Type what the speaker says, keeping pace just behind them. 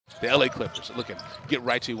The LA Clippers looking, get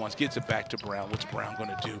right to you once, gets it back to Brown. What's Brown going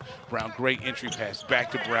to do? Brown, great entry pass,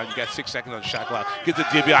 back to Brown. You got 6 seconds on the shot clock. Gets it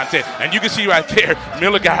to Diabate, and you can see right there,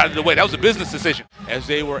 Miller got out of the way. That was a business decision as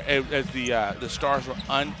the Stars were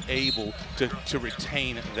unable to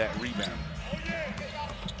retain that rebound.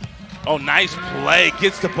 Oh, nice play.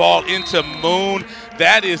 Gets the ball into Moon.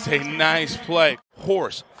 That is a nice play.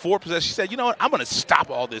 Horse, 4 possessions. She said, you know what? I'm going to stop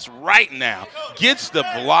all this right now. Gets the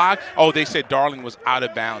block. Oh, they said Darling was out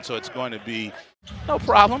of bounds, so it's going to be no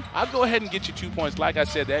problem. I'll go ahead and get you 2 points. Like I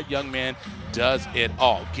said, that young man does it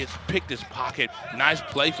all. Picked his pocket. Nice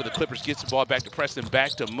play for the Clippers. Gets the ball back to Preston,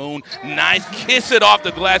 back to Moon. Nice kiss it off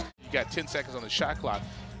the glass. You got 10 seconds on the shot clock.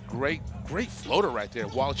 Great floater right there.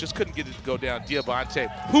 Wallace just couldn't get it to go down.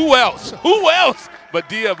 Diabate. Who else but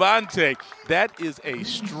Diabate? That is a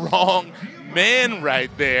strong man right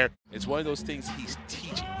there. It's one of those things he's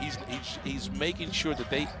teaching. He's making sure that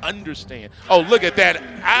they understand. Oh, look at that.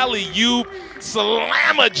 Alley-oop,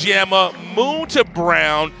 slamma-jamma, Moon to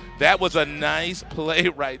Brown. That was a nice play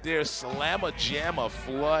right there. Slamma-jamma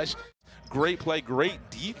flush. Great play, great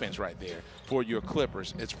defense right there for your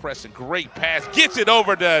Clippers. It's Preston, great pass, gets it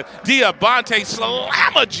over to Diabate,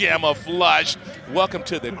 slamma-jamma flush. Welcome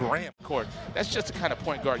to the Graham court. That's just the kind of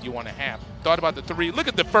point guard you want to have. Thought about the 3. Look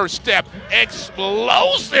at the first step,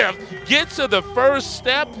 explosive. Gets to the first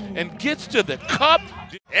step and gets to the cup.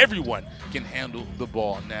 Everyone can handle the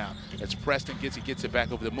ball now. As Preston gets it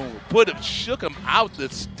back over the Moon. Shook him out the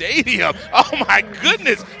stadium. Oh my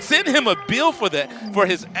goodness! Send him a bill for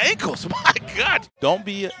his ankles. My God! Don't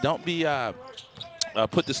be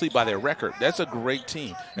put to sleep by their record. That's a great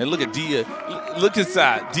team. And look at Diabate.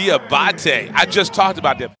 I just talked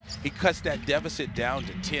about them. He cuts that deficit down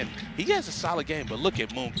to 10. He has a solid game, but look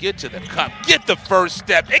at Moon. Get to the cup. Get the first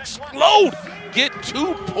step. Explode. Get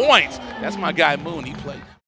 2 points. That's my guy Moon. He played.